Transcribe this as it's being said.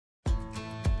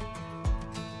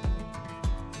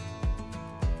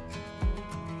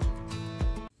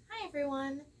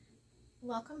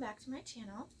Welcome back to my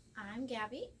channel. I'm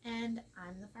Gabby and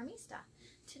I'm the Farmista.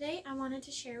 Today I wanted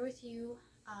to share with you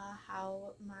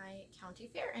how my county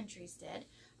fair entries did.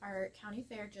 Our county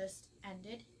fair just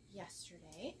ended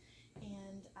yesterday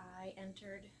and I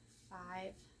entered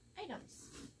 5 items.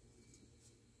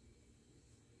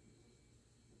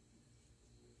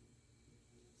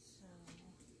 So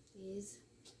these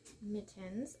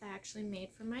mittens I actually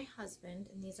made for my husband,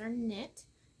 and these are knit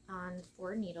on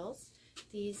 4 needles.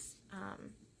 These,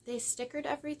 they stickered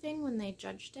everything when they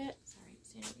judged it. Sorry, I'm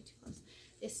standing way too close.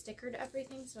 They stickered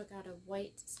everything, so I got a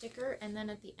white sticker, and then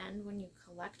at the end, when you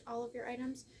collect all of your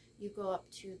items, you go up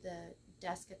to the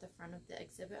desk at the front of the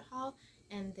exhibit hall,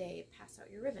 and they pass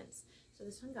out your ribbons. So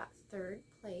this one got 3rd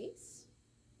place.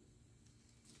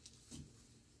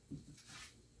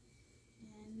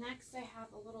 And next, I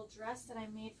have a little dress that I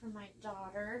made for my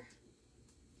daughter.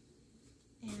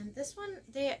 And this one,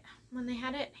 when they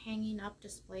had it hanging up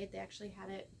displayed, they actually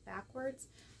had it backwards.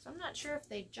 So I'm not sure if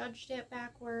they judged it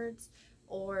backwards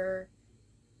or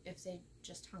if they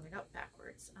just hung it up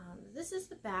backwards. This is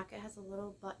the back. It has a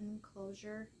little button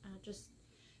closure. Just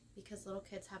because little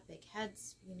kids have big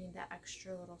heads, you need that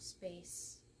extra little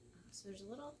space. So there's a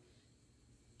little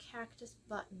cactus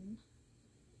button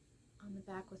on the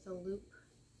back with a loop.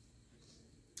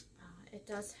 It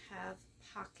does have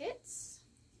pockets.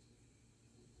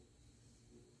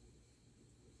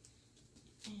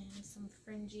 And some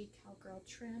fringy cowgirl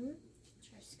trim.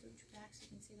 Try to scooch back so you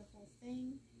can see the whole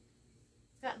thing.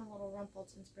 It's gotten a little rumpled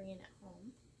since bringing it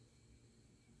home.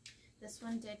 This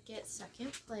one did get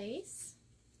 2nd place.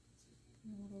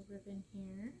 And a little ribbon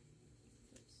here.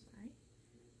 Oops, sorry.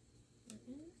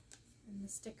 Ribbon. And the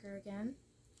sticker again.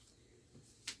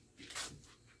 And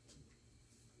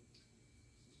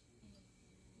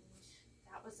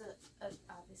that was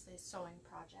obviously a sewing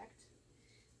project.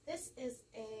 This is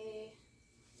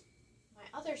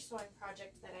my other sewing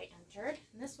project that I entered,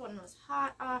 and this one was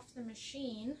hot off the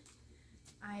machine.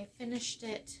 I finished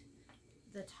it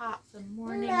the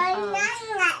morning of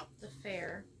the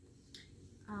fair.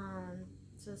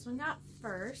 So this one got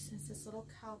 1st. It's this little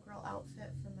cowgirl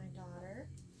outfit for my daughter.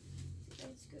 Can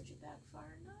I scooch it back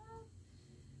far enough?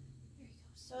 There you go.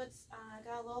 So it's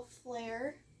got a little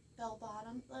flare bell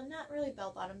bottom, well, not really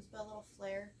bell bottoms, but a little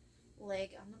flare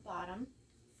leg on the bottom.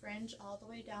 Fringe all the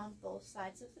way down both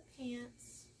sides of the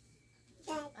pants.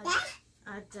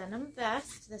 A denim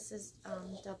vest. This is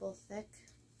double thick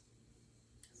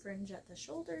fringe at the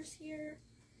shoulders here.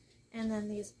 And then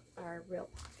these are real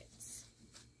pockets,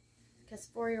 because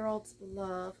 4-year-olds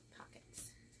love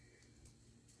pockets.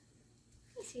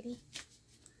 Hi, sweetie.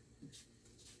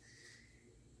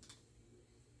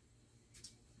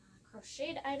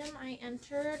 Crocheted item I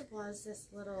entered was this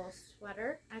little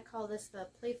sweater. I call this the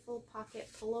Playful Pocket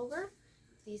Pullover.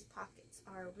 These pockets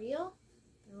are real.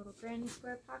 They're little granny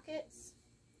square pockets.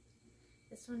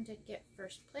 This one did get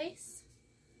 1st place.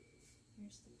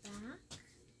 Here's the back.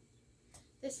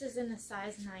 This is in a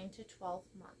size 9 to 12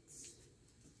 months.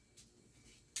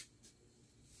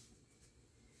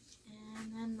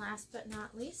 And then last but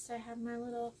not least, I have my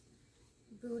little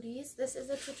booties. This is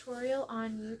a tutorial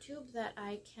on YouTube that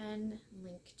I can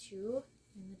link to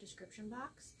in the description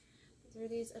box. But they're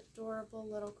these adorable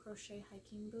little crochet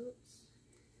hiking boots.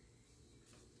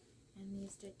 And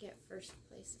these did get 1st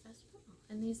place as well.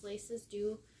 And these laces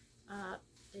do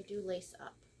lace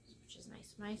up, which is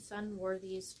nice. My son wore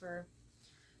these for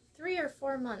 3 or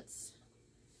 4 months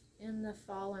in the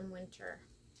fall and winter.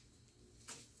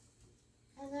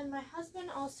 And then my husband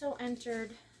also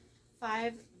entered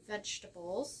 5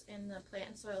 vegetables in the plant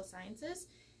and soil sciences.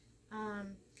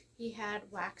 He had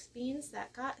wax beans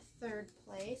that got 3rd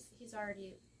place. He's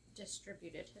already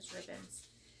distributed his ribbons.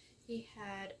 He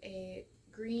had a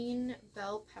green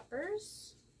bell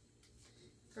peppers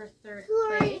for 3rd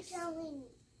place.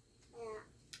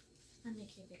 I'm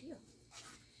making a video.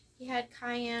 He had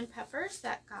cayenne peppers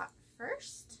that got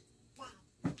 1st.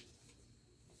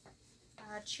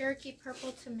 Cherokee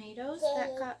purple tomatoes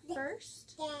that got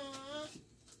 1st.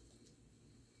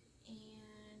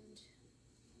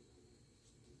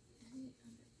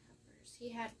 He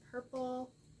had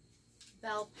purple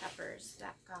bell peppers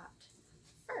that got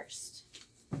 1st.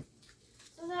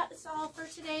 So that is all for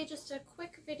today. Just a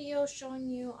quick video showing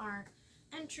you our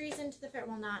entries into the fair.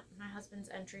 Well, not my husband's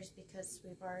entries, because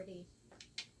we've already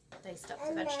diced up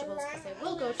the vegetables, because they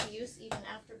will go to use even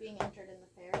after being entered in the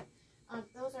fair.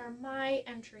 Those are my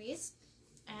entries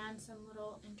and some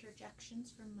little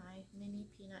interjections from my mini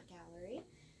peanut gallery.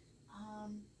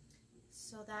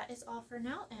 So that is all for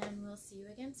now, and we'll see you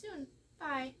again soon.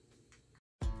 Bye.